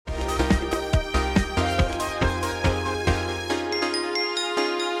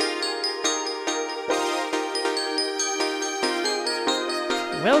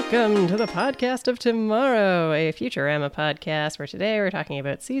Welcome to the podcast of tomorrow, a Futurama podcast where today we're talking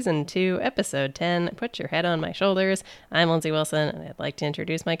about Season 2, Episode 10, Put Your Head on My Shoulders. I'm Lindsay Wilson, and I'd like to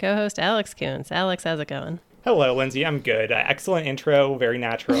introduce my co-host, Alex Coons. Alex, how's it going? Hello, Lindsay. I'm good. Excellent intro. Very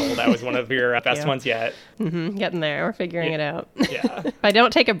natural. That was one of your best ones yet. Getting there. We're figuring it out. Yeah. If I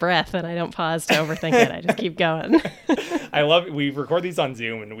don't take a breath and I don't pause to overthink it, I just keep going. I love it. We record these on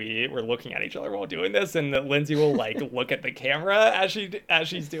Zoom and we're looking at each other while doing this, and Lindsay will look at the camera as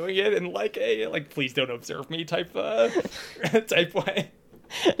she's doing it and please don't observe me type way.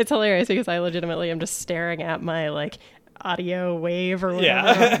 It's hilarious because I legitimately am just staring at my audio wave or whatever.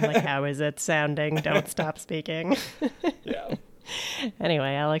 Yeah. I'm like, how is it sounding? Don't stop speaking. Yeah.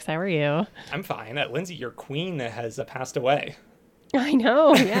 Anyway, Alex, how are you? I'm fine. Lindsay, your queen has passed away. I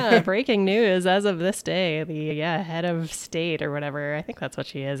know, yeah. Breaking news as of this day. The head of state or whatever. I think that's what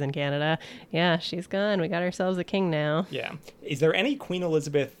she is in Canada. Yeah, she's gone. We got ourselves a king now. Yeah. Is there any Queen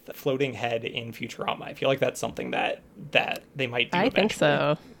Elizabeth floating head in Futurama? I feel like that's something that they might do I eventually. think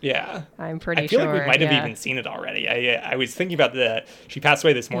so. Yeah. I'm pretty sure. I sure. feel like we might have even seen it already. I was thinking about she passed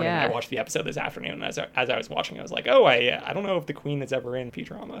away this morning. Yeah. And I watched the episode this afternoon. As I was watching, I was like, oh, I don't know if the Queen is ever in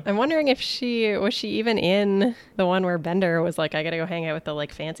Futurama. I'm wondering if she even in the one where Bender was like, I gotta go hang out with the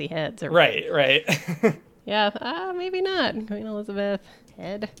fancy heads. Or Right. Yeah, maybe not. Queen Elizabeth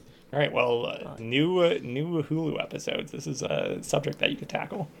head. All right, well, new Hulu episodes. This is a subject that you could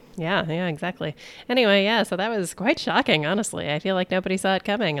tackle. Yeah, exactly. Anyway, so that was quite shocking, honestly. I feel like nobody saw it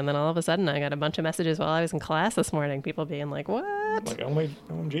coming, and then all of a sudden I got a bunch of messages while I was in class this morning, people being like, what? Like, oh my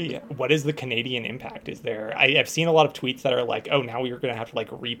OMG. What is the Canadian impact? Is there... I've seen a lot of tweets that are like, oh, now we're going to have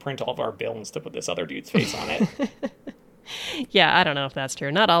to reprint all of our bills to put this other dude's face on it. Yeah, I don't know if that's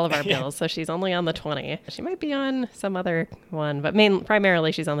true. Not all of our bills, so she's only on the 20. She might be on some other one, but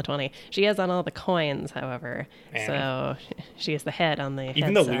primarily she's on the 20. She is on all the coins, however. Man. So she is the head on the Even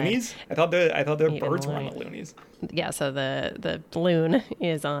head the side. loonies? I thought the Even birds the were on the loonies. Yeah, so the loon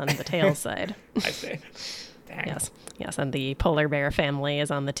is on the tail side. I see. Dang. Yes, and the polar bear family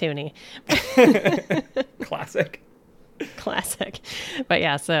is on the toonie. Classic. But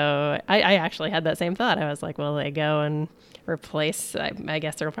yeah, so I actually had that same thought. I was like, will they go and replace, I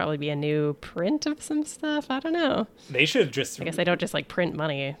guess there'll probably be a new print of some stuff. I don't know. They should just... I guess they don't just print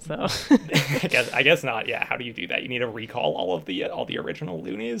money, so... I guess not. Yeah, how do you do that? You need to recall all the original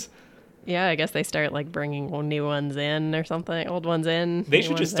loonies. Yeah, I guess they start bringing new ones in or something, old ones in. They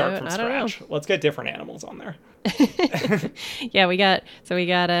should just start out. from scratch. Let's get different animals on there. Yeah, we don't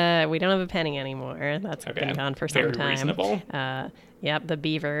have a penny anymore. That's been gone for some Very time. Reasonable. Yep, the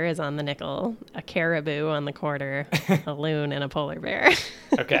beaver is on the nickel, a caribou on the quarter, a loon, and a polar bear.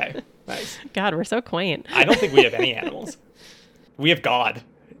 Okay, nice. God, we're so quaint. I don't think we have any animals. We have God.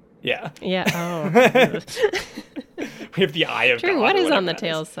 Yeah. Yeah, oh. We have the eye of God. True, what is on the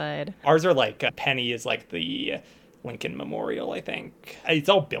tail side? Ours are Penny is the Lincoln Memorial, I think. It's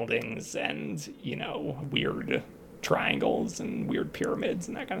all buildings and, weird triangles and weird pyramids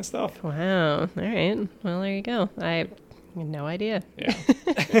and that kind of stuff. Wow. All right. Well, there you go. I have no idea. Yeah.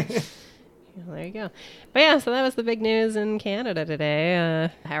 Well, there you go. But yeah, so that was the big news in Canada today.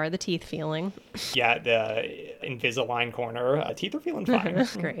 How are the teeth feeling? Yeah, the Invisalign corner. Teeth are feeling fine.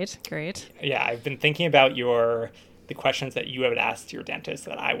 Great. Yeah, I've been thinking about the questions that you have asked your dentist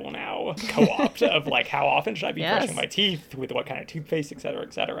that I will now co-opt of how often should I be brushing my teeth, with what kind of toothpaste, et cetera,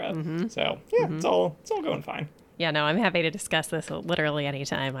 et cetera. Mm-hmm. So yeah, it's all going fine. Yeah, no, I'm happy to discuss this literally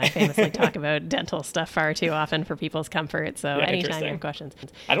anytime. I famously talk about dental stuff far too often for people's comfort. So anytime you have questions.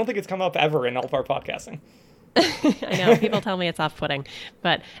 I don't think it's come up ever in all of our podcasting. I know, people tell me it's off-putting.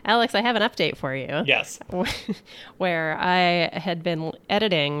 But Alex, I have an update for you. Yes. Where I had been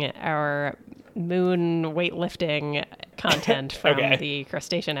editing our moon weightlifting content from the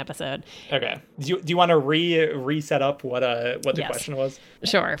crustacean episode. Okay. Do you want to reset up what the question was?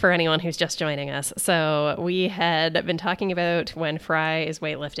 Sure, for anyone who's just joining us. So we had been talking about when Fry is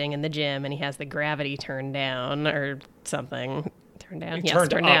weightlifting in the gym and he has the gravity turned down or something. Turned down? Yes,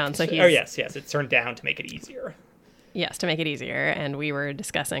 turned down. So yes, it's turned down to make it easier. Yes, to make it easier. And we were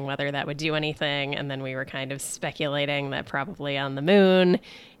discussing whether that would do anything. And then we were kind of speculating that probably on the moon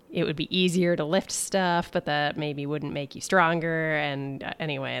it would be easier to lift stuff, but that maybe wouldn't make you stronger. And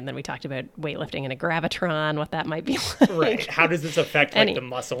anyway, and then we talked about weightlifting in a gravitron, what that might be like. Right. How does this affect the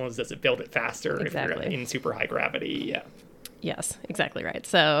muscles? Does it build it faster if you're in super high gravity? Yeah. Yes, exactly right.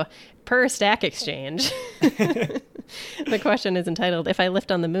 So per Stack Exchange, The question is entitled, "If I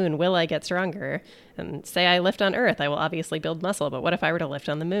lift on the moon, will I get stronger?" And say I lift on Earth, I will obviously build muscle, but what if I were to lift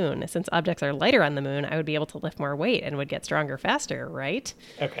on the moon? Since objects are lighter on the moon, I would be able to lift more weight and would get stronger faster, right?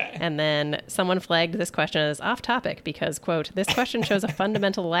 Okay. And then someone flagged this question as off topic because, quote, "This question shows a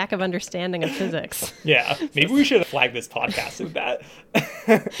fundamental lack of understanding of physics." Yeah, maybe we should flag this podcast with that.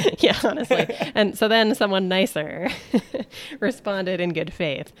 Yeah, honestly. And so then someone nicer responded in good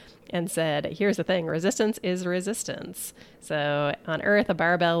faith and said, "Here's the thing, resistance is resistance. So on Earth, a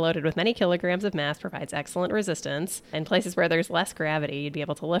barbell loaded with many kilograms of mass provides excellent resistance. In places where there's less gravity, you'd be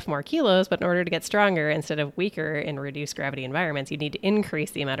able to lift more kilos, but in order to get stronger instead of weaker in reduced gravity environments, you'd need to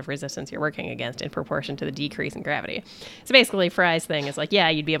increase the amount of resistance you're working against in proportion to the decrease in gravity." So basically, Fry's thing is like, yeah,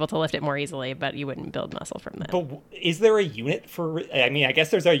 you'd be able to lift it more easily, but you wouldn't build muscle from that. But is there a unit for, I mean, I guess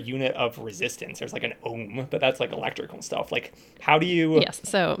there's a unit of resistance. There's like an ohm, but that's like electrical stuff. Like, how do you... Yes,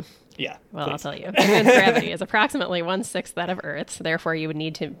 so... Yeah. Well, please. I'll tell you. The moon's gravity is approximately 1/6 that of Earth's. Therefore, you would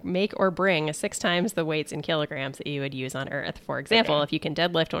need to make or bring 6 times the weights in kilograms that you would use on Earth. For example, if you can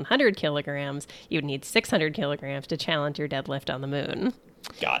deadlift 100 kilograms, you would need 600 kilograms to challenge your deadlift on the moon.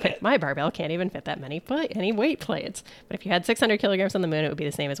 Got But it. my barbell can't even fit that many any weight plates. But if you had 600 kilograms on the moon, it would be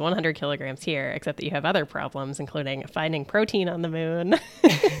the same as 100 kilograms here, except that you have other problems, including finding protein on the moon.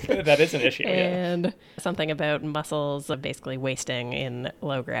 That is an issue, yeah. And something about muscles of basically wasting in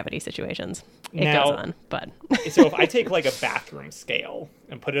low gravity situations. It Now- goes on, but So if I take like a bathroom scale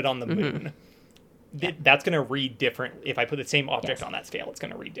and put it on the moon, that's going to read different. If I put the same object on that scale, it's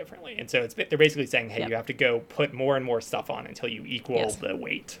going to read differently. And so they're basically saying, hey, you have to go put more and more stuff on until you equal the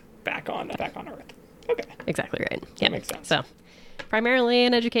weight back on Earth. Okay. exactly right. That makes sense. So primarily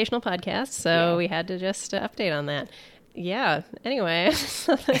an educational podcast, so we had to just update on that. Yeah. Anyway,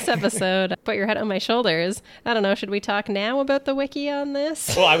 so this episode, put your head on my shoulders. I don't know. Should we talk now about the wiki on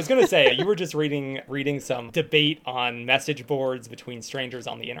this? Well, I was going to say, you were just reading some debate on message boards between strangers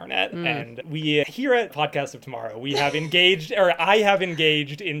on the internet. And we, here at Podcast of Tomorrow, we have engaged, or I have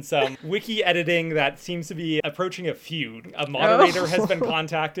engaged in some wiki editing that seems to be approaching a feud. A moderator has been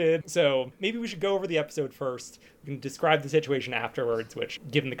contacted. So maybe we should go over the episode first. We can describe the situation afterwards, which,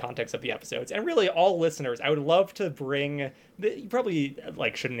 given the context of the episodes, and really all listeners, I would love to bring. You probably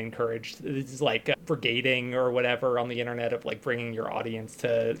like shouldn't encourage this is like brigading or whatever on the internet of like bringing your audience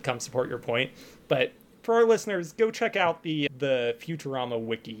to come support your point. But for our listeners, go check out the Futurama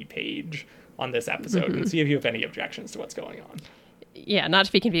wiki page on this episode and see if you have any objections to what's going on. Yeah, not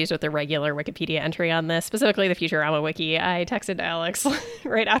to be confused with the regular Wikipedia entry on this, specifically the Futurama wiki. I texted Alex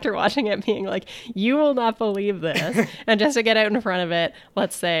right after watching it being like, "You will not believe this." And just to get out in front of it,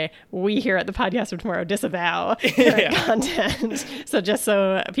 let's say we here at the Podcast of Tomorrow disavow current content. So just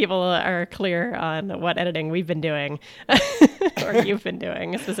so people are clear on what editing we've been doing or you've been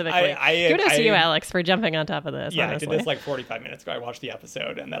doing specifically. Kudos to you, Alex, for jumping on top of this. Yeah, honestly. I did this like 45 minutes ago. I watched the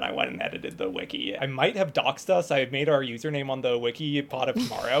episode and then I went and edited the wiki. I might have doxed us. I made our username on the wiki Pod of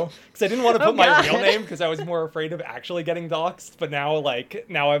Tomorrow because I didn't want to put my real name because I was more afraid of actually getting doxed. But now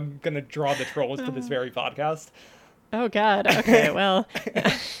I'm gonna draw the trolls to this very podcast. Oh God. Okay. Well,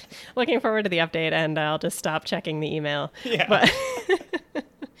 looking forward to the update, and I'll just stop checking the email. Yeah. But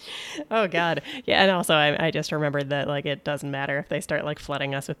oh God. Yeah. And also, I just remembered that like it doesn't matter if they start like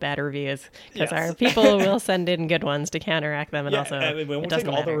flooding us with bad reviews because our people will send in good ones to counteract them, and also we'll take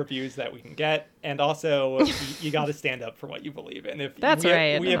all the reviews that we can get, and also you got to stand up for what you believe in. If That's we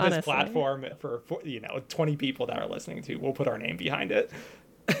have honestly. this platform for 20 people that are listening to, we'll put our name behind it.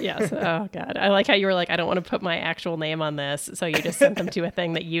 Yes. Oh God. I like how you were like, I don't want to put my actual name on this, so you just sent them to a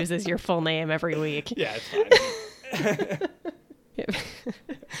thing that uses your full name every week. Yeah, it's fine.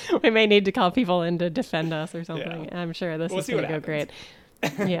 We may need to call people in to defend us or something. Yeah. I'm sure this We'll is see going to what go great.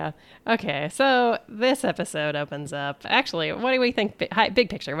 Yeah. Okay. So this episode opens up. Actually, what do we think? Big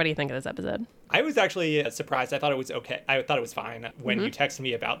picture. What do you think of this episode? I was actually surprised. I thought it was okay. I thought it was fine. When you texted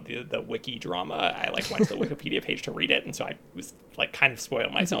me about the wiki drama, I like went to the Wikipedia page to read it, and so I was like kind of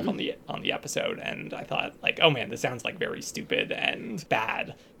spoiled myself on the episode, and I thought like, oh man, this sounds like very stupid and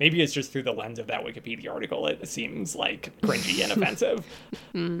bad. Maybe it's just through the lens of that Wikipedia article. It seems like cringy and offensive.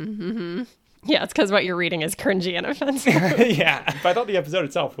 Yeah, it's because what you're reading is cringy and offensive. Yeah, but I thought the episode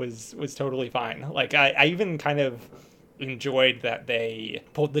itself was totally fine. Like I even kind of enjoyed that they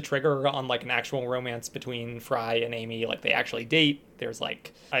pulled the trigger on like an actual romance between Fry and Amy. Like they actually date. There's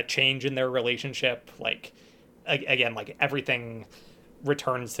like a change in their relationship. Like again, like everything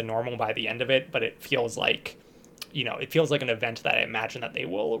returns to normal by the end of it, but it feels like, it feels like an event that I imagine that they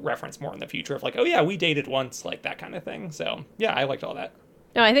will reference more in the future of like, oh yeah, we dated once, like that kind of thing. So yeah, I liked all that.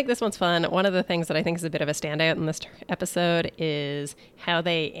 No, I think this one's fun. One of the things that I think is a bit of a standout in this episode is how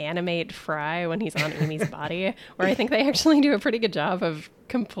they animate Fry when he's on Amy's body, where I think they actually do a pretty good job of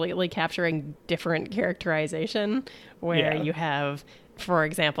completely capturing different characterization, where you have, for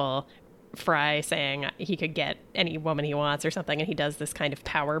example, Fry saying he could get any woman he wants or something, and he does this kind of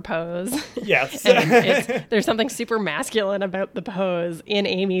power pose. Yes. And there's something super masculine about the pose in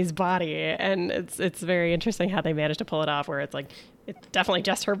Amy's body, and it's very interesting how they managed to pull it off, where it's like, it's definitely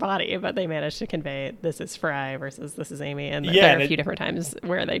just her body, but they managed to convey this is Fry versus this is Amy. And there are a few different times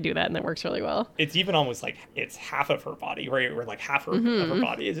where they do that, and it works really well. It's even almost like it's half of her body, right? Or like half of her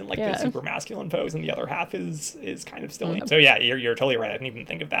body is in like the super masculine pose, and the other half is kind of still. So yeah, you're totally right. I didn't even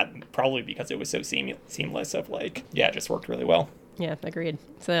think of that, probably because it was so seamless of like, it just worked really well. Yeah, agreed.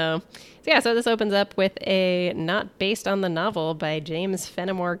 So this opens up with a not based on the novel by James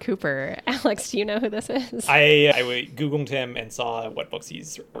Fenimore Cooper. Alex, do you know who this is? I Googled him and saw what books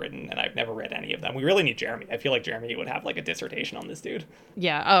he's written, and I've never read any of them. We really need Jeremy. I feel like Jeremy would have like a dissertation on this dude.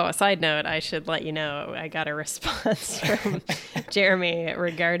 Yeah. Oh, a side note, I should let you know, I got a response from Jeremy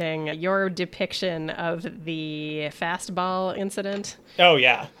regarding your depiction of the fastball incident. Oh,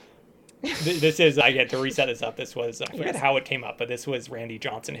 yeah. This is, I get to reset this up. This was, I forget how it came up, but this was Randy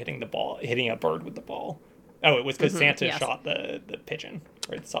Johnson hitting a bird with the ball. Oh, it was because Santa shot the pigeon.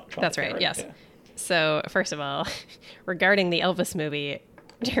 Or That's right, yes. Yeah. So, first of all, regarding the Elvis movie,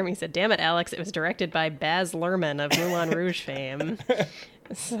 Jeremy said, "Damn it, Alex, it was directed by Baz Luhrmann of Moulin Rouge fame."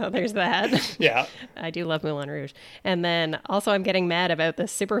 So there's that. Yeah. I do love Moulin Rouge. And then also I'm getting mad about the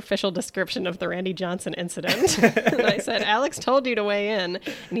superficial description of the Randy Johnson incident. And I said, "Alex told you to weigh in."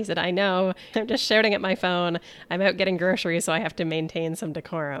 And he said, "I know. I'm just shouting at my phone. I'm out getting groceries, so I have to maintain some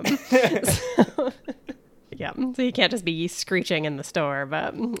decorum." Yeah, so he can't just be screeching in the store,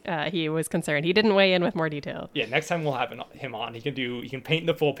 but he was concerned. He didn't weigh in with more detail. Yeah, next time we'll have him on. He can paint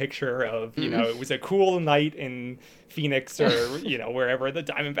the full picture of, it was a cool night in Phoenix or, wherever the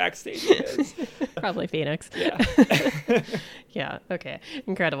Diamondback Stadium is. Probably Phoenix. Yeah. Yeah, okay.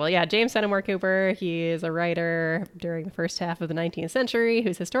 Incredible. Yeah, James Fenimore Cooper, he is a writer during the first half of the 19th century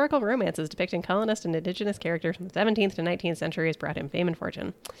whose historical romances depicting colonist and indigenous characters from the 17th to 19th centuries brought him fame and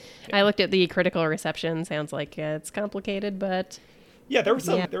fortune. Yeah. I looked at the critical reception. Sounds like it's complicated, but... Yeah, there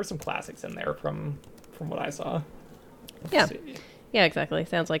were some classics in there from what I saw. Let's see. Yeah, exactly.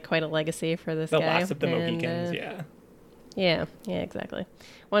 Sounds like quite a legacy for this guy. The Last of the Mohicans, yeah. Yeah, exactly.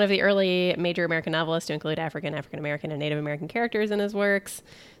 One of the early major American novelists to include African American, and Native American characters in his works.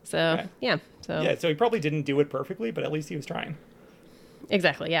 So, So he probably didn't do it perfectly, but at least he was trying.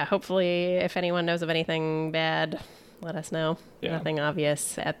 Exactly, yeah. Hopefully, if anyone knows of anything bad, let us know. Yeah. Nothing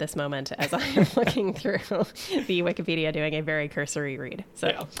obvious at this moment as I am looking through the Wikipedia doing a very cursory read.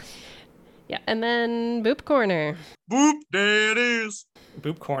 So, yeah. And then Boop Corner. Boop, there it is.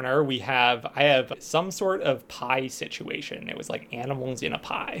 Boop Corner, I have some sort of pie situation. It was like animals in a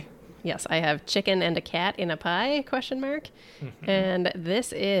pie. Yes, I have chicken and a cat in a pie, ? Mm-hmm. And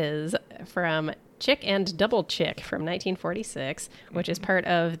this is from Chick and Double Chick from 1946, which is part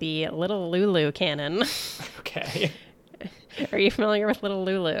of the Little Lulu canon. Okay. Are you familiar with Little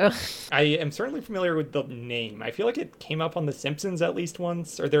Lulu? I am certainly familiar with the name. I feel like it came up on The Simpsons at least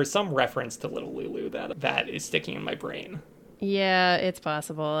once, or there's some reference to Little Lulu that is sticking in my brain. Yeah, it's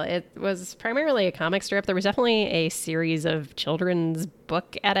possible. It was primarily a comic strip. There was definitely a series of children's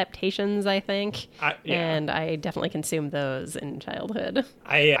book adaptations, I think. And I definitely consumed those in childhood.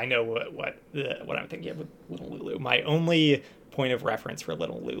 I know what I'm thinking of with Little Lulu. My only point of reference for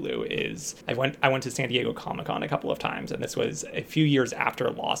Little Lulu is I went to San Diego Comic-Con a couple of times, and this was a few years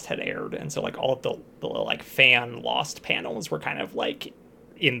after Lost had aired, and so like all of the like fan Lost panels were kind of like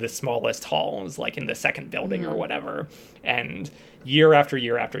in the smallest halls, like in the second building or whatever. And year after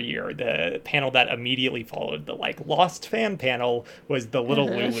year after year, the panel that immediately followed the like Lost fan panel was the Little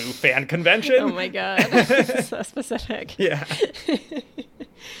Lulu fan convention. Oh my God. So specific. Yeah.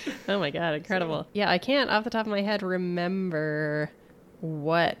 Oh my God, incredible. Yeah, I can't off the top of my head remember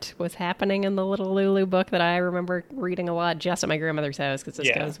what was happening in the Little Lulu book that I remember reading a lot just at my grandmother's house, because this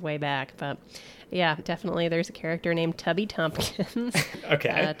goes way back. But yeah, definitely there's a character named Tubby Tompkins.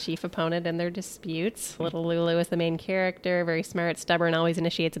 Okay. Chief opponent in their disputes. Little Lulu is the main character, very smart, stubborn, always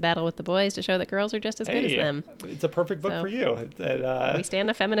initiates a battle with the boys to show that girls are just as good as them. It's a perfect book for you. We stand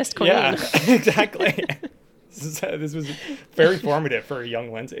a feminist queen. Yeah, exactly. This was very formative for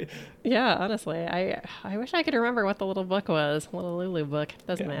young Lindsay. Yeah, honestly. I wish I could remember what the little book was. Little Lulu book.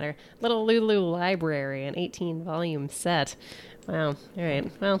 Doesn't matter. Little Lulu Library, an 18-volume set. Wow. All right.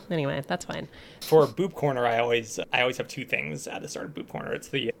 Well, anyway, that's fine. For Boop Corner, I always have two things at the start of Boop Corner. It's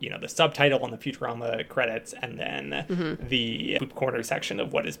the the subtitle on the Futurama credits, and then the Boop Corner section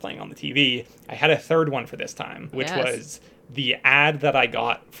of what is playing on the TV. I had a third one for this time, which was the ad that I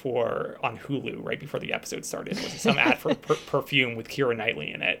got on Hulu right before the episode started. It was some ad for perfume with Keira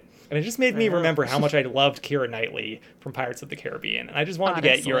Knightley in it. And it just made me remember how much I loved Keira Knightley from Pirates of the Caribbean. And I just wanted to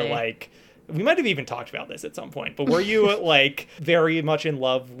get your, we might have even talked about this at some point, but were you, very much in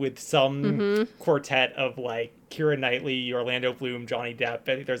love with some quartet of, Keira Knightley, Orlando Bloom, Johnny Depp?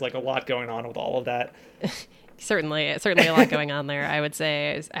 I think there's, a lot going on with all of that. Certainly a lot going on there. I would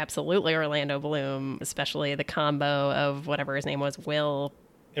say is absolutely Orlando Bloom, especially the combo of whatever his name was, Will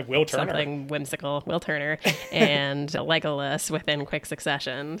Turner. Something whimsical, Will Turner, and Legolas within quick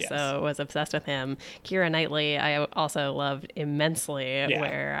succession. Yes. So was obsessed with him. Keira Knightley, I also loved immensely,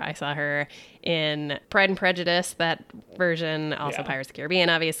 where I saw her in Pride and Prejudice, that version, also Pirates of the Caribbean,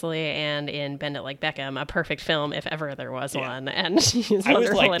 obviously, and in Bend It Like Beckham, a perfect film if ever there was one. And she's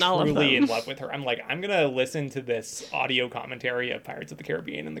wonderful in all of them. I was truly in love with her. I'm I'm going to listen to this audio commentary of Pirates of the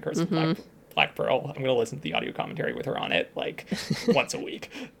Caribbean and the Curse of Black Pearl. I'm going to listen to the audio commentary with her on it once a week.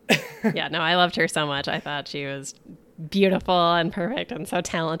 Yeah, no, I loved her so much. I thought she was beautiful and perfect and so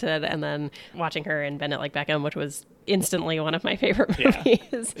talented. And then watching her in Bend It Like Beckham, which was instantly one of my favorite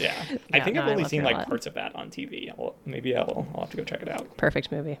movies. Yeah. I think I've only seen parts of that on TV. Maybe I'll have to go check it out.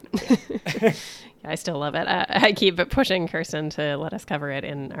 Perfect movie. I still love it. I keep pushing Kirsten to let us cover it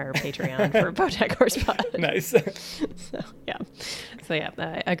in our Patreon for BoJack Horsepower. Nice. So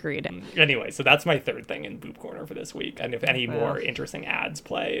I agreed. Anyway, so that's my third thing in Boop Corner for this week. And if any more interesting ads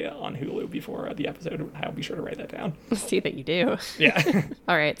play on Hulu before the episode, I'll be sure to write that down. See that you do. Yeah.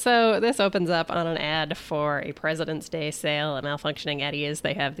 All right. So this opens up on an ad for a President's Day sale at Malfunctioning Eddie's.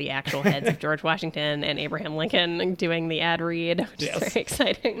 They have the actual heads of George Washington and Abraham Lincoln doing the ad read, which is very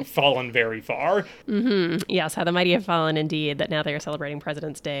exciting. Fallen very far. Yes, how the mighty have fallen indeed, that now they are celebrating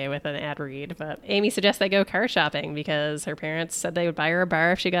President's Day with an ad read. But Amy suggests they go car shopping because her parents said they would buy her a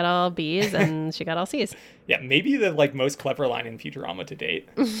bar if she got all B's and she got all C's. Yeah, maybe the most clever line in Futurama to date.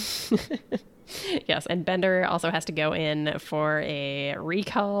 Yes, and Bender also has to go in for a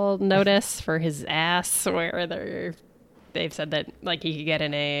recall notice for his ass, where they've said that he could get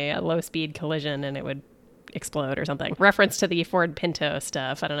in a low-speed collision and it would explode or something. Reference to the Ford Pinto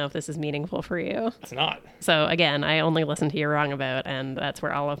stuff. I don't know if this is meaningful for you. It's not. So again, I only listen to You're Wrong About, and that's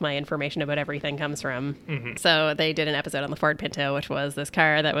where all of my information about everything comes from. So they did an episode on the Ford Pinto, which was this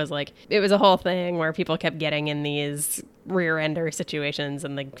car that was it was a whole thing where people kept getting in these rear-ender situations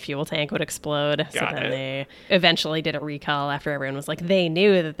and the fuel tank would explode. They eventually did a recall after everyone was they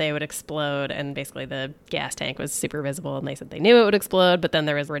knew that they would explode, and basically the gas tank was super visible and they said they knew it would explode, but then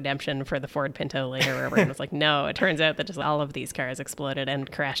there was redemption for the Ford Pinto later where everyone was no, it turns out that just all of these cars exploded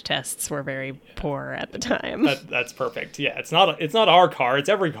and crash tests were very poor at the time. That's perfect. Yeah, it's not our car, it's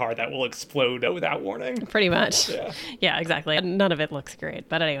every car that will explode without warning. Pretty much. Yeah, exactly. None of it looks great,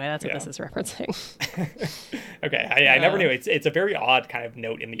 but anyway, that's what this is referencing. Okay, I never knew. It's a very odd kind of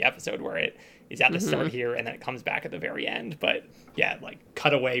note in the episode where it is at the start here and then it comes back at the very end. But yeah,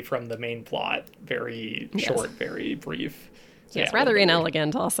 cut away from the main plot, very short, very brief. So yes, rather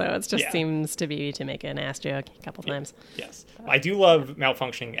inelegant also. It just seems to be to make an ass joke a couple times. Yes. I do love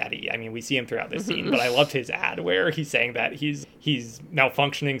Malfunctioning Eddie. I mean, we see him throughout this scene, but I loved his ad where he's saying that he's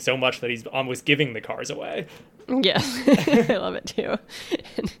malfunctioning so much that he's almost giving the cars away. Yeah, I love it too.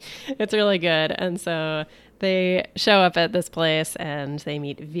 It's really good. And so they show up at this place and they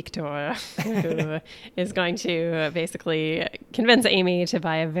meet Victor, who is going to basically convince Amy to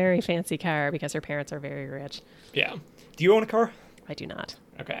buy a very fancy car because her parents are very rich. Yeah. Do you own a car? I do not.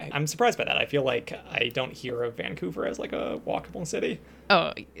 Okay. I'm surprised by that. I feel like I don't hear of Vancouver as a walkable city.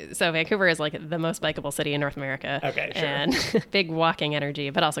 Oh, so Vancouver is the most bikeable city in North America. Okay, sure. And big walking energy,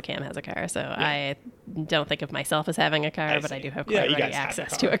 but also Cam has a car. So I don't think of myself as having a car, but I do have quite ready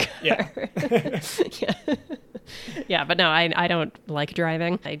access to a car. Yeah. Yeah, but no, I don't like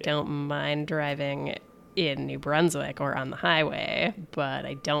driving. I don't mind driving in New Brunswick or on the highway, but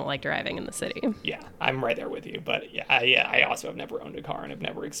I don't like driving in the city. Yeah, I'm right there with you. But I also have never owned a car and have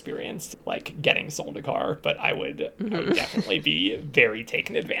never experienced getting sold a car. But I would definitely be very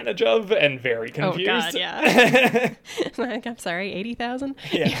taken advantage of and very confused. Oh God, yeah. I'm sorry, 80,000.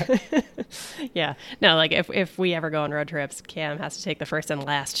 Yeah. Yeah. No, if we ever go on road trips, Cam has to take the first and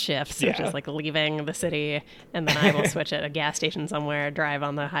last shifts, which is leaving the city, and then I will switch at a gas station somewhere, drive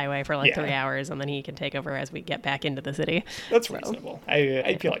on the highway for 3 hours, and then he can take over as we get back into the city. That's reasonable.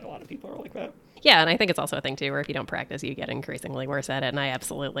 I feel like a lot of people are like that. Yeah, and I think it's also a thing too where if you don't practice, you get increasingly worse at it. And I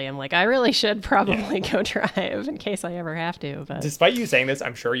absolutely am like, I really should probably go drive in case I ever have to. But Despite you saying this,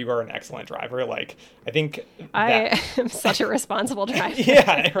 I'm sure you are an excellent driver. Like, I think I am such a responsible driver.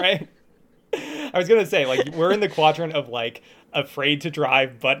 Yeah, right. I was gonna say, like, we're in the quadrant of like afraid to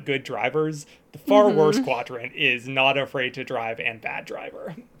drive but good drivers. The far worse quadrant is not afraid to drive and bad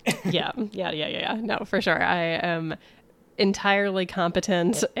driver. Yeah. No, for sure. I am entirely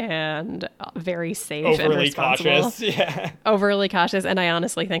competent and very safe and Overly responsible. cautious. Yeah. Overly cautious, and I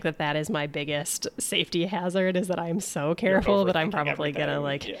honestly think that that is my biggest safety hazard, is that I'm so careful that I'm overthinking probably gonna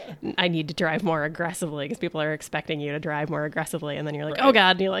everything. I need to drive more aggressively because people are expecting you to drive more aggressively, and then you're like, Right. oh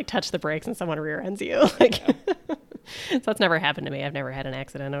god, and you like touch the brakes and someone rear ends you. Like, so that's never happened to me. I've never had an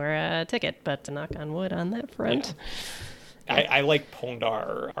accident or a ticket, but to knock on wood on that front. I like pulled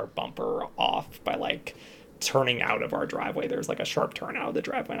our bumper off by like turning out of our driveway. There's like a sharp turn out of the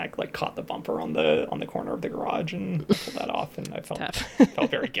driveway, and I like caught the bumper on the corner of the garage and pulled that off, and I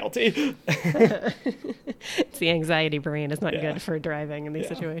felt very guilty. It's the anxiety brain is not Yeah. good for driving in these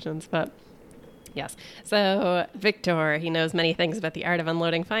situations, but yes. So Victor, he knows many things about the art of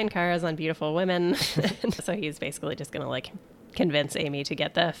unloading fine cars on beautiful women. So he's basically just going to like convince Amy to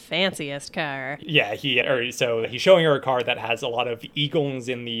get the fanciest car. Yeah, so he's showing her a car that has a lot of eagles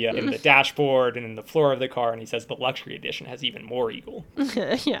in the dashboard and in the floor of the car, and he says the luxury edition has even more eagle.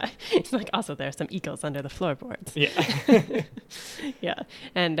 Yeah. He's like, also there's some eagles under the floorboards. Yeah. Yeah.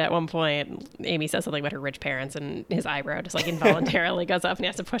 And at one point, Amy says something about her rich parents, and his eyebrow just like involuntarily goes up, and he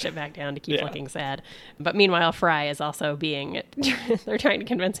has to push it back down to keep looking sad. But meanwhile, Fry is also they're trying to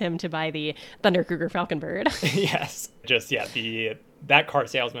convince him to buy the Thunder Kruger Falconbird. Yes. Just, that car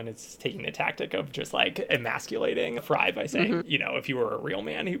salesman is taking the tactic of just like emasculating Fry by saying, if you were a real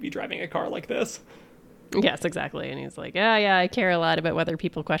man, he'd be driving a car like this. Yes, exactly. And he's like, yeah, I care a lot about whether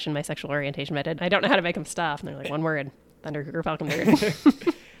people question my sexual orientation, but I don't know how to make them stop. And they're like, one word, Thunder Kruger Falconbird.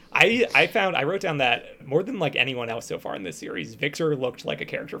 I wrote down that more than like anyone else so far in this series, Victor looked like a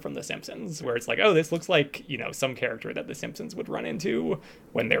character from The Simpsons, where it's like, oh, this looks like, some character that The Simpsons would run into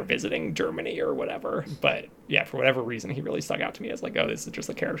when they're visiting Germany or whatever. But yeah, for whatever reason, he really stuck out to me as like, oh, this is just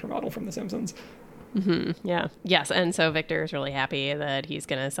a character model from The Simpsons. Mm-hmm. Yeah. Yes. And so Victor is really happy that he's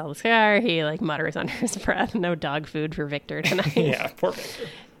going to sell this car. He like mutters under his breath, no dog food for Victor tonight. Yeah, poor Victor.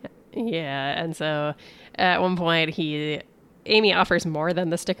 Yeah. And so at one point Amy offers more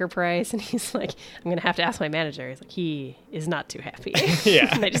than the sticker price, and he's like, I'm going to have to ask my manager. He's like, he is not too happy.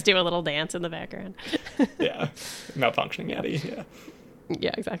 Yeah. And they just do a little dance in the background. Yeah. Malfunctioning Eddie. Yeah.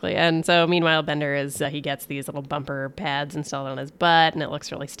 Yeah, exactly. And so meanwhile, Bender he gets these little bumper pads installed on his butt, and it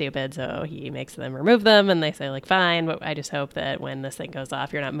looks really stupid. So he makes them remove them, and they say like, fine, but I just hope that when this thing goes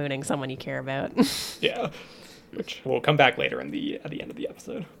off, you're not mooning someone you care about. Yeah. Which will come back later at the end of the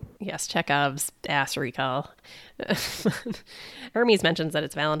episode. Yes, Chekhov's ass recall. Hermes mentions that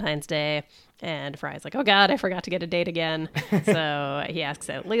it's Valentine's Day, and Fry's like, oh God, I forgot to get a date again. So he asks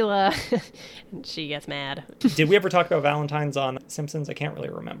out Leela, and she gets mad. Did we ever talk about Valentine's on Simpsons? I can't really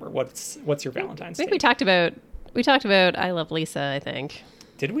remember. What's your Valentine's Day? I think we talked about I Love Lisa, I think.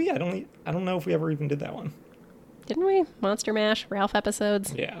 Did we? I don't know if we ever even did that one. Didn't we? Monster Mash, Ralph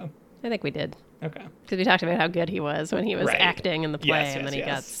episodes? Yeah. I think we did. Okay. Because we talked about how good he was when he was acting in the play, and then he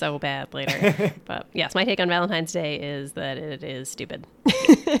got so bad later. But yes, my take on Valentine's Day is that it is stupid.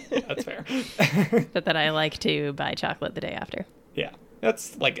 That's fair. But that I like to buy chocolate the day after. Yeah.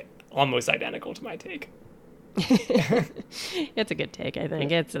 That's like almost identical to my take. It's a good take, I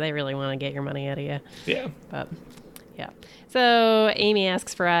think. They really want to get your money out of you. Yeah. But yeah. So Amy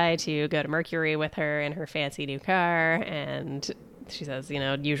asks Fry to go to Mercury with her in her fancy new car, and she says,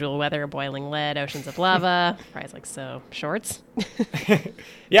 usual weather, boiling lead, oceans of lava. Fry's like, so shorts?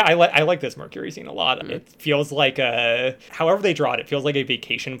 Yeah, I like this Mercury scene a lot. Mm-hmm. It feels like however they draw it, it feels like a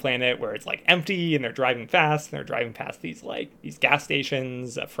vacation planet where it's like empty and they're driving fast and they're driving past these gas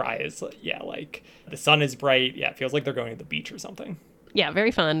stations. Fry is, like the sun is bright. Yeah, it feels like they're going to the beach or something. Yeah,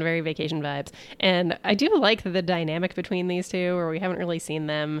 very fun, very vacation vibes. And I do like the dynamic between these two, where we haven't really seen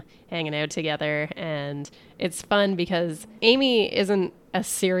them hanging out together. And it's fun because Amy isn't a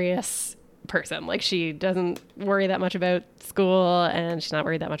serious person. Like, she doesn't worry that much about school, and she's not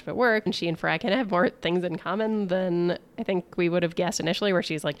worried that much about work. And she and Fry kind of have more things in common than I think we would have guessed initially, where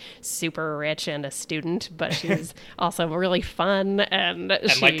she's like super rich and a student, but she's also really fun and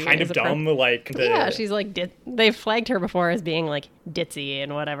she like kind of dumb. She's like they've flagged her before as being like ditzy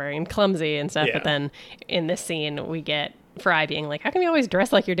and whatever and clumsy and stuff. Yeah. But then in this scene we get Fry being like, how come you always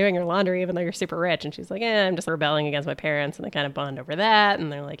dress like you're doing your laundry even though you're super rich? And she's like, I'm just rebelling against my parents. And they kind of bond over that.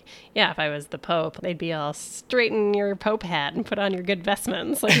 And they're like, yeah, if I was the Pope, they'd be all straighten your Pope hat and put on your good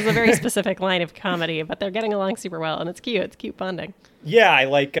vestments. Like, it's a very specific line of comedy, but they're getting along super well. And it's cute. It's cute bonding. Yeah, I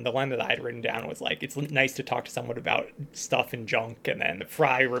like the line that I had written down was like, it's nice to talk to someone about stuff and junk. And then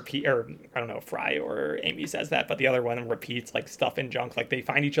Fry repeat, or I don't know if Fry or Amy says that, but the other one repeats like stuff and junk. Like they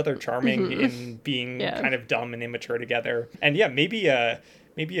find each other charming in being kind of dumb and immature together. And yeah, maybe a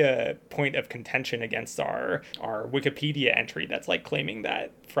point of contention against our Wikipedia entry that's like claiming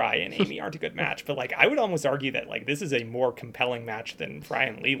that Fry and Amy aren't a good match. But like, I would almost argue that like this is a more compelling match than Fry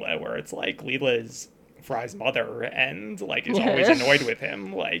and Leela, where it's like Leela is Fry's mother and like is always annoyed with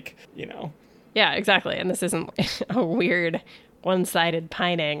him, like, you know. Yeah, exactly. And this isn't a weird one-sided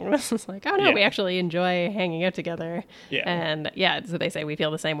pining. This is like, oh no, we actually enjoy hanging out together. Yeah. And yeah, so they say we feel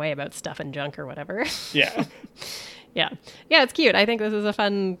the same way about stuff and junk or whatever. Yeah. Yeah, it's cute. I think this is a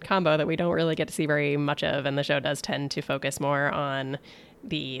fun combo that we don't really get to see very much of, and the show does tend to focus more on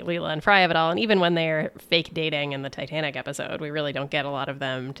the Leela and Fry of it all. And even when they're fake dating in the Titanic episode, we really don't get a lot of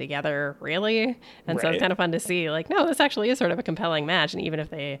them together, really. And so it's kind of fun to see, like, no, this actually is sort of a compelling match. And even if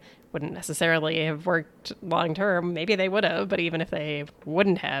they wouldn't necessarily have worked long term, maybe they would have. But even if they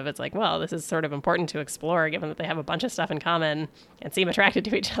wouldn't have, it's like, well, this is sort of important to explore, given that they have a bunch of stuff in common and seem attracted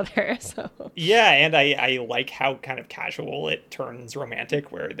to each other. So yeah, and I like how kind of casual it turns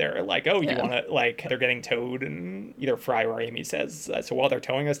romantic, where they're like, oh, you want to, like, they're getting towed, and either Fry or Amy says, so while they're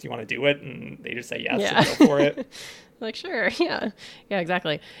towing us, do you want to do it? And they just say yes and go for it. Like, sure. Yeah,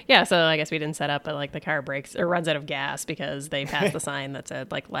 exactly. Yeah, so I guess we didn't set up, but like the car breaks or runs out of gas because they passed the sign that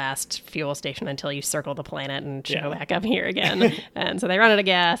said like last fuel station until you circle the planet and show back up here again. And so they run out of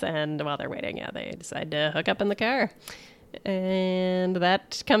gas, and while they're waiting, they decide to hook up in the car. And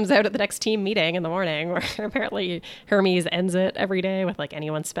that comes out at the next team meeting in the morning, where apparently Hermes ends it every day with like,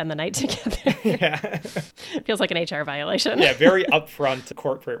 anyone spend the night together. Yeah. Feels like an HR violation. Yeah, very upfront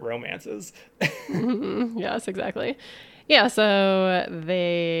corporate romances. Yes, exactly. Yeah, so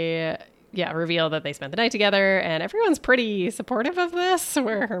they reveal that they spent the night together, and everyone's pretty supportive of this,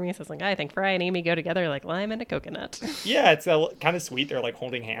 where Hermes is like, I think Fry and Amy go together like lime and a coconut. Yeah, it's kind of sweet. They're like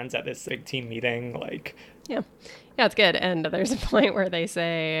holding hands at this big team meeting. Like, yeah, it's good. And there's a point where they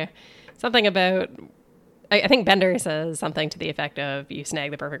say something about, I think Bender says something to the effect of, you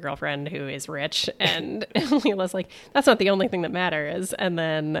snag the perfect girlfriend who is rich. And Leela's like, that's not the only thing that matters. And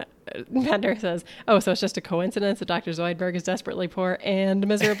then Bender says, oh, so it's just a coincidence that Dr. Zoidberg is desperately poor and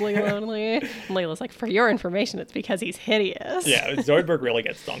miserably lonely? And Leela's like, for your information, it's because he's hideous. Yeah, Zoidberg really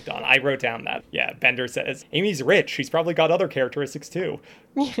gets dunked on. I wrote down that. Yeah, Bender says, Amy's rich. She's probably got other characteristics too.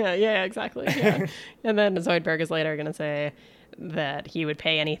 Yeah, exactly. Yeah. And then Zoidberg is later going to say that he would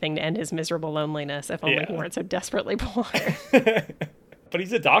pay anything to end his miserable loneliness if only he weren't so desperately poor. But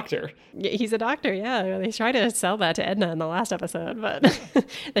he's a doctor. Yeah, he's a doctor, yeah. They try to sell that to Edna in the last episode, but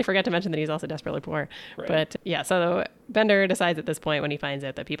they forget to mention that he's also desperately poor. Right. But yeah, so Bender decides at this point, when he finds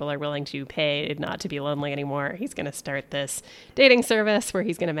out that people are willing to pay not to be lonely anymore, he's going to start this dating service where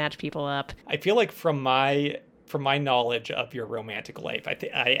he's going to match people up. I feel like from my knowledge of your romantic life,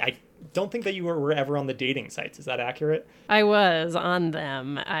 I don't think that you were ever on the dating sites. Is that accurate? I was on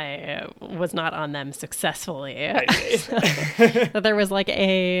them. I was not on them successfully. I see. So there was like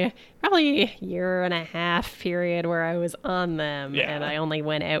a probably year and a half period where I was on them, and I only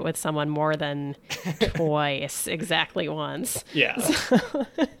went out with someone more than twice, exactly once. Yeah. So,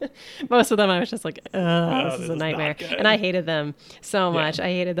 most of them I was just like, this is a nightmare. And I hated them so much. I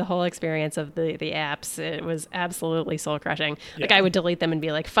hated the whole experience of the apps. It was absolutely soul crushing. Like, I would delete them and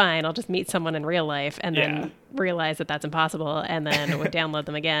be like, fine, I'll just meet someone in real life, and then realize that that's impossible, and then would download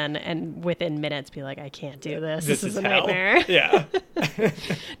them again, and within minutes be like, I can't do this. This is a hell. Nightmare. Yeah.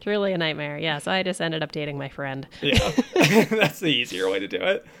 It's really a nightmare. Yeah, so I just ended up dating my friend. Yeah. That's the easier way to do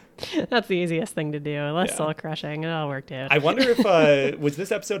it. That's the easiest thing to do. Less soul crushing. It all worked out. I wonder if was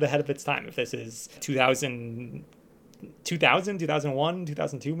this episode ahead of its time? If this is 2000, 2001,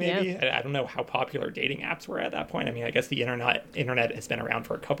 2002 maybe? I don't know how popular dating apps were at that point. I mean, I guess the internet has been around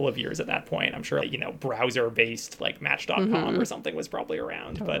for a couple of years at that point. I'm sure, browser-based like Match.com or something was probably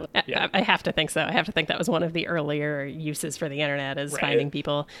around. Totally. But yeah. I have to think so. I have to think that was one of the earlier uses for the internet, is finding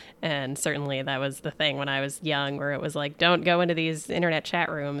people. And certainly that was the thing when I was young, where it was like, don't go into these internet chat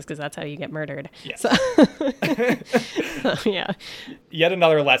rooms because that's how you get murdered. Yes. So, yeah. Yet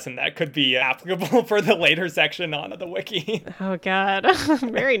another lesson that could be applicable for the later section on the wiki. Oh, God.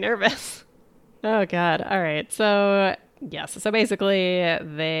 I'm very nervous. Oh, God. All right. So, yes. So basically,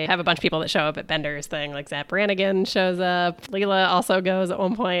 they have a bunch of people that show up at Bender's thing. Like Zap Brannigan shows up. Leela also goes at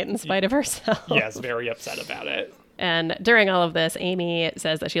one point in spite of herself. Yes, very upset about it. And during all of this, Amy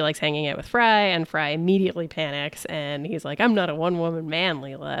says that she likes hanging out with Fry, and Fry immediately panics. And he's like, I'm not a one-woman man,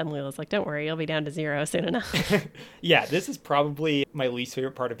 Leela. And Leela's like, don't worry, you'll be down to 0 soon enough. Yeah, this is probably my least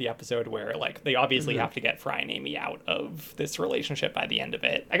favorite part of the episode where, like, they obviously have to get Fry and Amy out of this relationship by the end of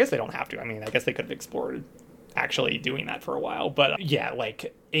it. I guess they don't have to. I mean, I guess they could have explored actually doing that for a while. But yeah,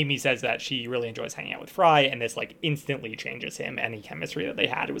 like, Amy says that she really enjoys hanging out with Fry, and this, like, instantly changes him. Any chemistry that they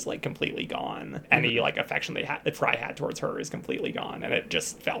had was, like, completely gone. Any, like, affection that Fry had towards her is completely gone. And it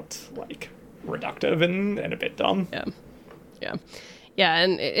just felt, like, reductive and a bit dumb. Yeah,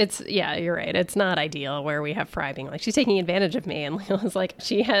 and you're right. It's not ideal where we have Fry being like, she's taking advantage of me. And Leela's like,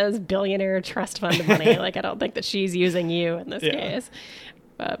 she has billionaire trust fund money. Like, I don't think that she's using you in this case.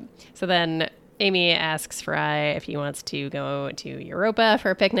 So then Amy asks Fry if he wants to go to Europa for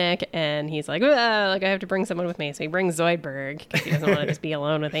a picnic. And he's like, I have to bring someone with me. So he brings Zoidberg because he doesn't want to just be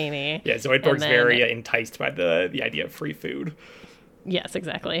alone with Amy. Yeah, Zoidberg's very enticed by the idea of free food. Yes,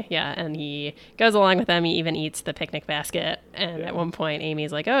 exactly. Yeah, and he goes along with them. He even eats the picnic basket. And at one point,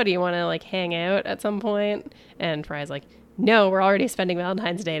 Amy's like, oh, do you want to, like, hang out at some point? And Fry's like, no, we're already spending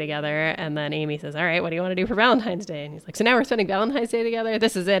Valentine's Day together. And then Amy says, all right, what do you want to do for Valentine's Day? And he's like, so now we're spending Valentine's Day together?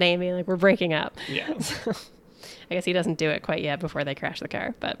 This is it, Amy. Like, we're breaking up. Yeah. So, I guess he doesn't do it quite yet before they crash the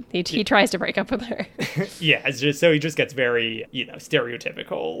car, but he tries to break up with her. Yeah, it's just so he just gets very,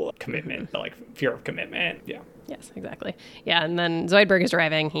 stereotypical commitment, like fear of commitment. Yeah. Yes, exactly. Yeah, and then Zoidberg is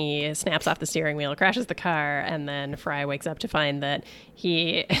driving. He snaps off the steering wheel, crashes the car, and then Fry wakes up to find that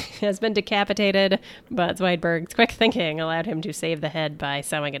he has been decapitated, but Zoidberg's quick thinking allowed him to save the head by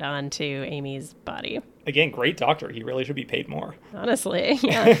sewing it on to Amy's body. Again, great doctor. He really should be paid more. Honestly,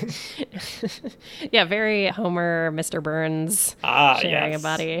 yeah. Yeah, very Homer, Mr. Burns sharing a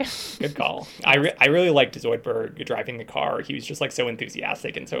body. Good call. I really liked Zoidberg driving the car. He was just, like, so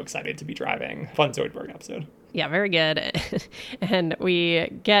enthusiastic and so excited to be driving. Fun Zoidberg episode. Yeah, very good. And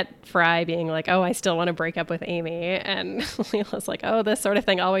we get Fry being like, oh, I still want to break up with Amy. And Leela's like, oh, this sort of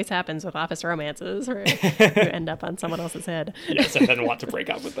thing always happens with office romances where you end up on someone else's head. Yes, and then want to break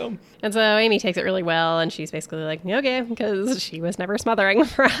up with them. And so Amy takes it really well, and she's basically like, okay, because she was never smothering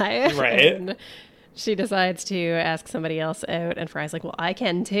Fry. Right. And she decides to ask somebody else out, and Fry's like, well, I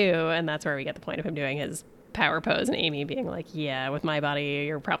can too. And that's where we get the point of him doing his power pose, and Amy being like, yeah, with my body,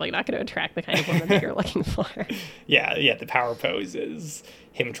 you're probably not going to attract the kind of woman that you're looking for. Yeah, the power pose is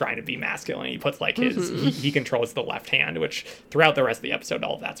him trying to be masculine. He puts, like, his, he controls the left hand, which throughout the rest of the episode,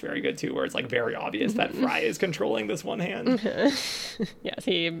 all of that's very good too, where it's, like, very obvious that Fry is controlling this one hand. Yes,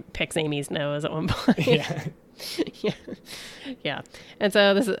 he picks Amy's nose at one point. Yeah. Yeah. And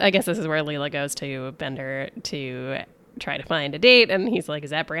so I guess this is where Leela goes to Bender to try to find a date, and he's like, is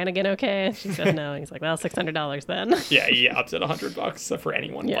that Brannigan okay? She says no. He's like, well, $600 then. Yeah, he ups it $100 for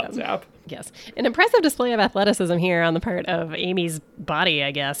anyone WhatsApp. Yes. An impressive display of athleticism here on the part of Amy's body,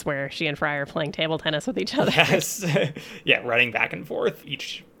 I guess, where she and Fry are playing table tennis with each other. Yes. Yeah, running back and forth,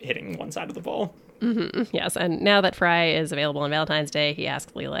 each hitting one side of the ball. Yes, and now that Fry is available on Valentine's Day, he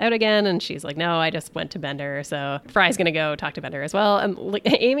asks Leela out again, and she's like, no, I just went to Bender, so Fry's going to go talk to Bender as well. And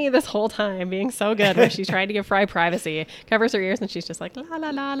Amy, this whole time, being so good, where she's trying to give Fry privacy, covers her ears, and she's just like, la, la,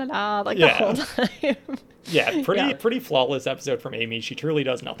 la, la, la, like the whole time. Yeah, pretty flawless episode from Amy. She truly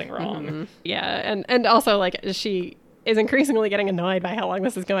does nothing wrong. Yeah, and also, like, she is increasingly getting annoyed by how long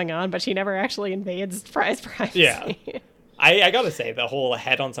this is going on, but she never actually invades Fry's privacy. Yeah. I gotta say, the whole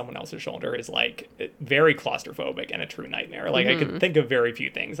head on someone else's shoulder is, like, very claustrophobic and a true nightmare. Like, I could think of very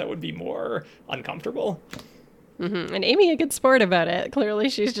few things that would be more uncomfortable. And Amy, a good sport about it. Clearly,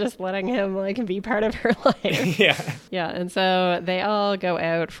 she's just letting him, like, be part of her life. Yeah, and so they all go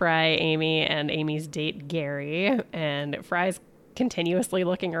out, Fry, Amy, and Amy's date, Gary. And Fry's continuously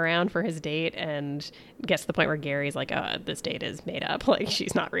looking around for his date and gets to the point where Gary's like, oh, this date is made up, like,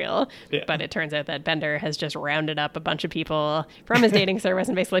 she's not real. But it turns out that Bender has just rounded up a bunch of people from his dating service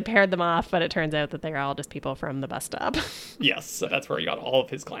and basically paired them off, but it turns out that they're all just people from the bus stop. Yes, so that's where he got all of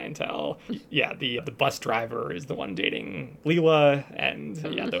his clientele. Yeah, the bus driver is the one dating Leela, and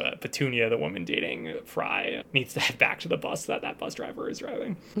the Petunia, the woman dating Fry, needs to head back to the bus that bus driver is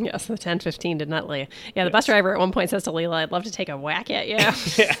driving. Yes, the 10:15 to Nutley. Yeah, the bus driver at one point says to Leela, I'd love to take a whack at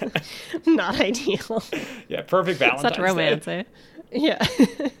you. Not ideal. Yeah, perfect Valentine's Such romance, Day. Eh? Yeah.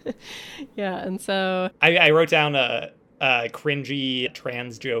 Yeah, and so I wrote down a cringy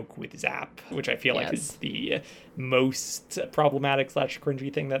trans joke with Zap, which I feel like is the most problematic /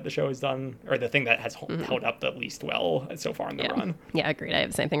 cringy thing that the show has done, or the thing that has held up the least well so far in the run. Yeah, agreed. I have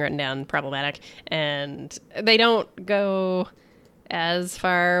the same thing written down, problematic. And they don't go as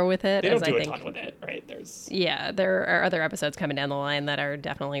far with it They as don't do I a think. ton with it, right? There's Yeah, there are other episodes coming down the line that are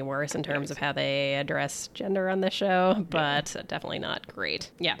definitely worse in terms of how they address gender on this show, but definitely not great.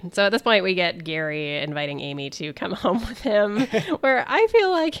 Yeah, so at this point we get Gary inviting Amy to come home with him, where I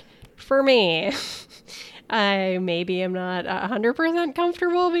feel like, for me, I maybe am not 100%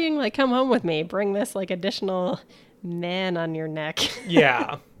 comfortable being like, come home with me, bring this like additional man on your neck.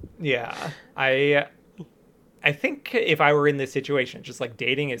 yeah. I think if I were in this situation, just like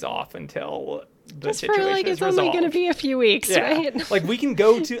dating is off until the Just situation for like, is it's resolved. only going to be a few weeks, Yeah. right? Like we can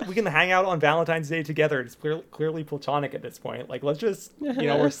hang out on Valentine's Day together. It's clearly platonic at this point. Like let's just,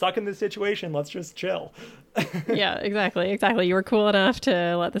 we're stuck in this situation. Let's just chill. Yeah, exactly. You were cool enough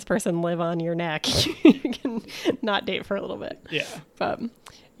to let this person live on your neck. You can not date for a little bit. Yeah. But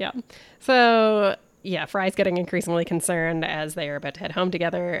yeah. So yeah, Fry's getting increasingly concerned as they are about to head home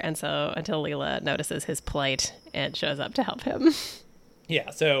together, and so until Leela notices his plight and shows up to help him. Yeah,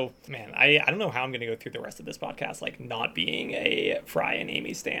 so, man, I don't know how I'm going to go through the rest of this podcast, like, not being a Fry and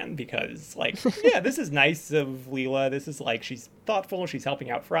Amy stan, because, like, yeah, this is nice of Leela. This is, like, she's thoughtful. She's helping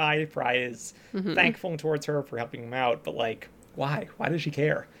out Fry. Fry is thankful towards her for helping him out, but, like, why? Why does she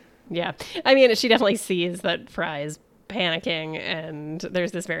care? Yeah. I mean, she definitely sees that Fry is panicking and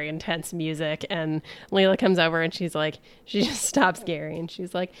there's this very intense music, and Leela comes over and she just stops Gary and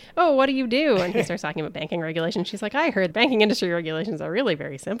she's like, oh, what do you do? And he starts talking about banking regulations. She's like, I heard banking industry regulations are really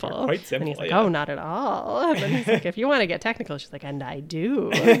very simple. They're quite simple. And he's like, yeah. oh, not at all. And then he's like, if you want to get technical, she's like, and I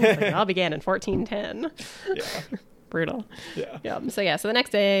do. And he's like, it all began in 1410. Yeah. Brutal. Yeah. So the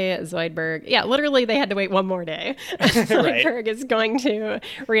next day, Zoidberg, literally they had to wait one more day. Zoidberg is going to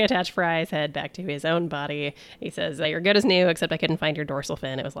reattach Fry's head back to his own body. He says, you're good as new, except I couldn't find your dorsal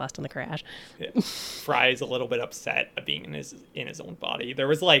fin. It was lost in the crash. Yeah. Fry is a little bit upset at being in his own body. There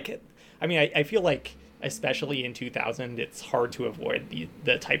was like, I mean, I feel like, especially in 2000, it's hard to avoid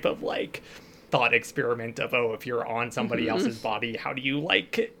the type of like thought experiment of, oh, if you're on somebody else's body, how do you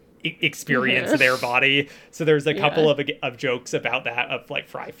like experience their body? So there's a couple of jokes about that, of like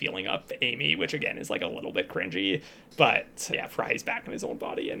Fry feeling up Amy, which again is like a little bit cringy, but yeah, Fry's back in his own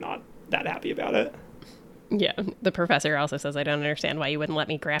body and not that happy about it. Yeah, the professor also says, I don't understand why you wouldn't let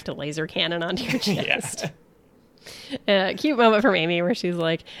me graft a laser cannon onto your chest. Cute moment from Amy where she's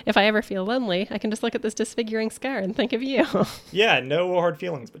like, if I ever feel lonely, I can just look at this disfiguring scar and think of you. Yeah, no hard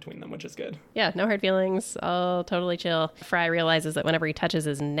feelings between them, which is good. Yeah, no hard feelings, all totally chill. Fry realizes that whenever he touches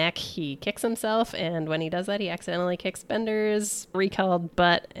his neck, he kicks himself, and when he does that, he accidentally kicks Bender's recalled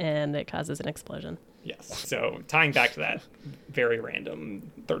butt, and it causes an explosion. Yes, so tying back to that very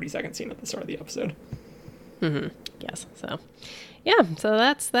random 30-second scene at the start of the episode. Yes, so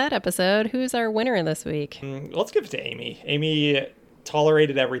that's that episode. Who's our winner in this week? Let's give it to Amy. Amy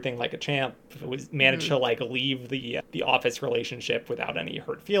tolerated everything like a champ. Managed to like leave the office relationship without any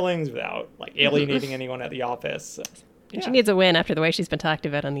hurt feelings, without like alienating anyone at the office. Yeah. She needs a win after the way she's been talked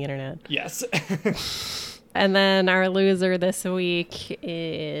about on the internet. Yes. And then our loser this week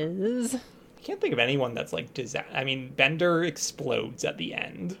is... I can't think of anyone that's like I mean, Bender explodes at the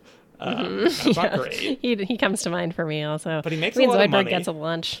end. That's not great. He comes to mind for me also. But he makes a lot of money. Zoidberg gets a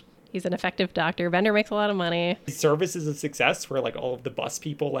lunch. He's an effective doctor. Bender makes a lot of money. His service is a success where like all of the bus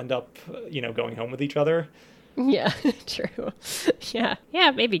people end up, going home with each other. Yeah, true. Yeah,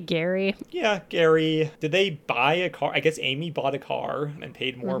 maybe Gary. Yeah, Gary. Did they buy a car? I guess Amy bought a car and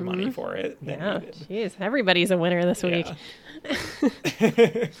paid more money for it than he did. Jeez, everybody's a winner this week.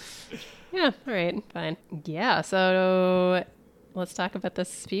 Yeah, all right, fine. Yeah, so let's talk about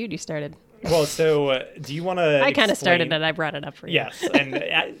this feud you started. Well, so do you want to I kind of started it. I brought it up for you. Yes, and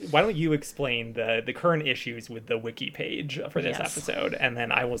why don't you explain the current issues with the wiki page for this episode, and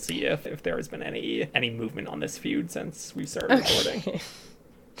then I will see if there has been any movement on this feud since we started recording.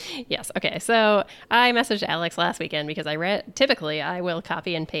 Yes. Okay. So I messaged Alex last weekend because typically I will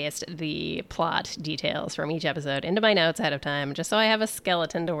copy and paste the plot details from each episode into my notes ahead of time, just so I have a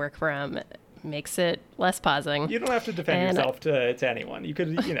skeleton to work from. Makes it less pausing. You don't have to defend yourself to anyone. You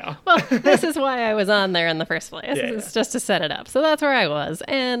could, Well, this is why I was on there in the first place. It's just to set it up. So that's where I was.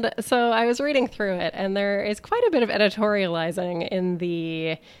 And so I was reading through it, and there is quite a bit of editorializing in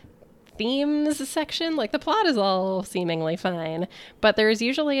the themes section. Like, the plot is all seemingly fine, but there's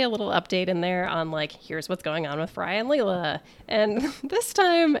usually a little update in there on like, here's what's going on with Fry and Leela. And this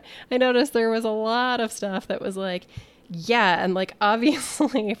time I noticed there was a lot of stuff that was like, yeah, and like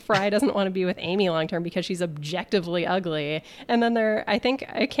obviously Fry doesn't want to be with Amy long term because she's objectively ugly. And then I think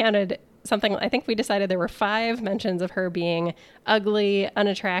I counted something, I think we decided there were 5 mentions of her being ugly,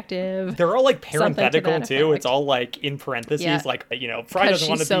 unattractive. They're all like parenthetical too. It's all like in parentheses, like, Fry doesn't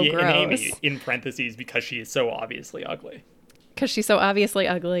want to be in Amy in parentheses because she is so obviously ugly. because she's so obviously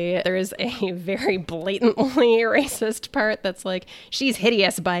ugly. There is a very blatantly racist part that's like, she's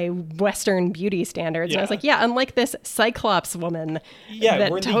hideous by Western beauty standards. And I was like, yeah, unlike this Cyclops woman that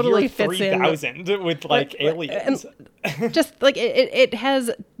we're in totally the year fits in 3000 with like aliens. Just like it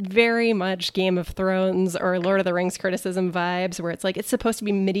has very much Game of Thrones or Lord of the Rings criticism vibes, where it's like, it's supposed to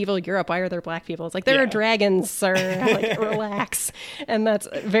be medieval Europe. Why are there black people? It's like, there are dragons, sir. Like, relax. And that's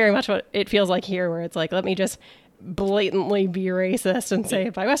very much what it feels like here, where it's like, let me just blatantly be racist and say,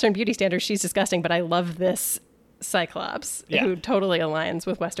 by Western beauty standards, she's disgusting, but I love this Cyclops who totally aligns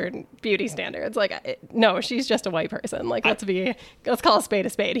with Western beauty standards. Like, no, she's just a white person. Like, let's call a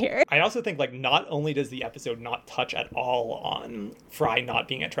spade here. I also think, like, not only does the episode not touch at all on Fry not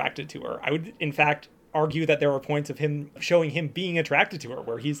being attracted to her, I would in fact argue that there are points of him showing him being attracted to her,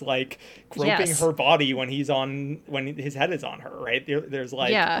 where he's like groping her body when his head is on her, right? There's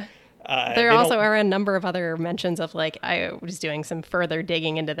like there also are a number of other mentions of, like, I was doing some further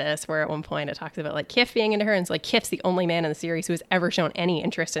digging into this, where at one point it talks about like Kif being into her, and it's like Kif's the only man in the series who has ever shown any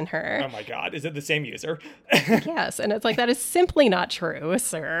interest in her. Oh my god, is it the same user? Yes, and it's like, that is simply not true,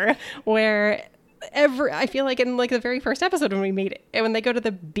 sir. Where I feel like in like the very first episode when they go to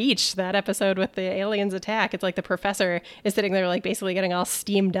the beach, that episode with the aliens attack, it's like the professor is sitting there like basically getting all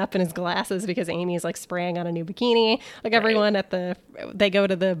steamed up in his glasses because Amy's like spraying on a new bikini. Like everyone they go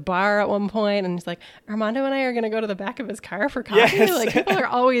to the bar at one point and he's like, Armando and I are going to go to the back of his car for coffee. Yes. Like, people are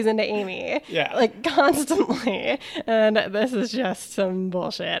always into Amy. Yeah. Like, constantly. And this is just some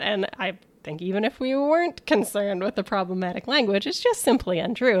bullshit. And I think even if we weren't concerned with the problematic language, it's just simply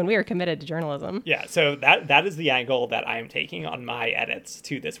untrue, and we are committed to journalism. Yeah, so that is the angle that I am taking on my edits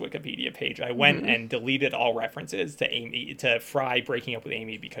to this Wikipedia page. I went and deleted all references to Fry breaking up with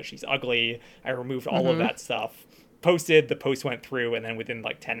Amy because she's ugly. I removed all of that stuff. The post went through, and then within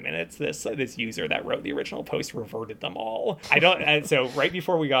like 10 minutes, this user that wrote the original post reverted them all. So right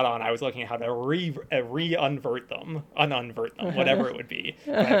before we got on, I was looking at how to ununvert them, whatever it would be.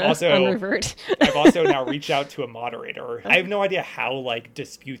 I've also now reached out to a moderator. I have no idea how like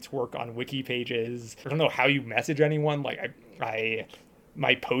disputes work on wiki pages. I don't know how you message anyone. Like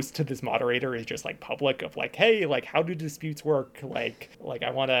my post to this moderator is just like public of like, hey, like, how do disputes work? Like I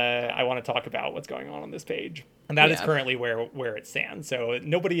want to talk about what's going on this page. And that is currently where it stands. So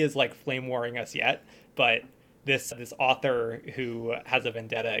nobody is like flame warring us yet, but this author who has a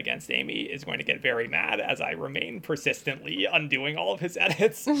vendetta against Amy is going to get very mad as I remain persistently undoing all of his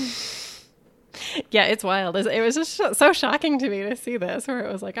edits. Yeah, it's wild. It was just so shocking to me to see this, where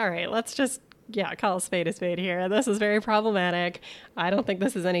it was like, all right, let's just call a spade here. This is very problematic. I don't think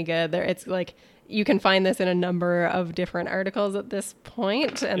this is any good. It's like, you can find this in a number of different articles at this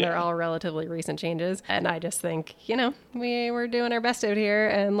point, and they're all relatively recent changes. And I just think, we're doing our best out here,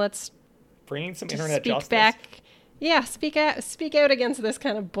 and let's bring some internet justice. Speak out against this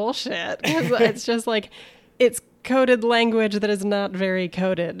kind of bullshit. It's just like, it's coded language that is not very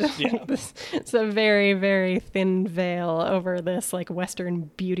coded. Yeah. It's a very, very thin veil over this like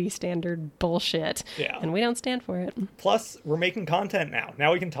Western beauty standard bullshit. Yeah. And we don't stand for it. Plus, we're making content now.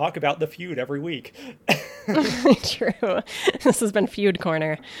 Now we can talk about the feud every week. True. This has been Feud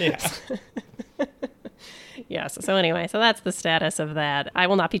Corner. Yeah. Yes. So anyway, that's the status of that. I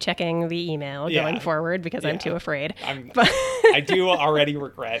will not be checking the email going forward because I'm too afraid. I do already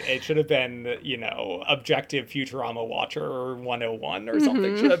regret. It should have been, Objective Futurama Watcher 101 or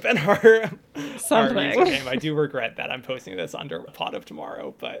something. Should have been our username. I do regret that I'm posting this under Pot of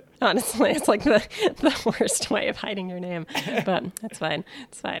Tomorrow, but honestly, it's like the worst way of hiding your name. But it's fine.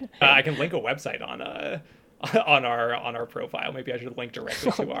 It's fine. I can link a website on our profile. Maybe I should link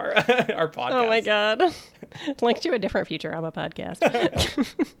directly to our podcast. Oh my god. Link to a different Futurama podcast.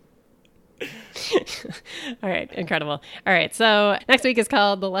 All right, incredible. All right, so next week is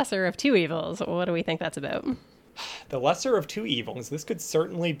called The Lesser of Two Evils. What do we think that's about? The Lesser of Two Evils. This could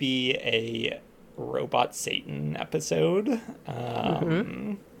certainly be a Robot Satan episode.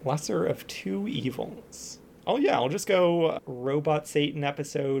 Lesser of Two Evils. Oh yeah, I'll just go Robot Satan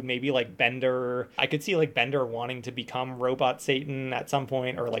episode, maybe like Bender. I could see like Bender wanting to become Robot Satan at some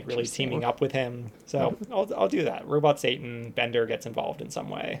point, or like really teaming up with him. So I'll do that. Robot Satan, Bender gets involved in some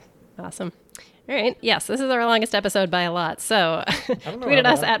way. Awesome. All right. Yes, this is our longest episode by a lot. So tweet at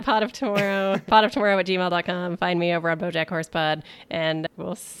us at Pot of Tomorrow, potoftomorrow@gmail.com. Find me over on BoJack Horsepod, and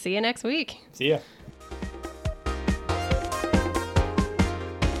we'll see you next week. See ya.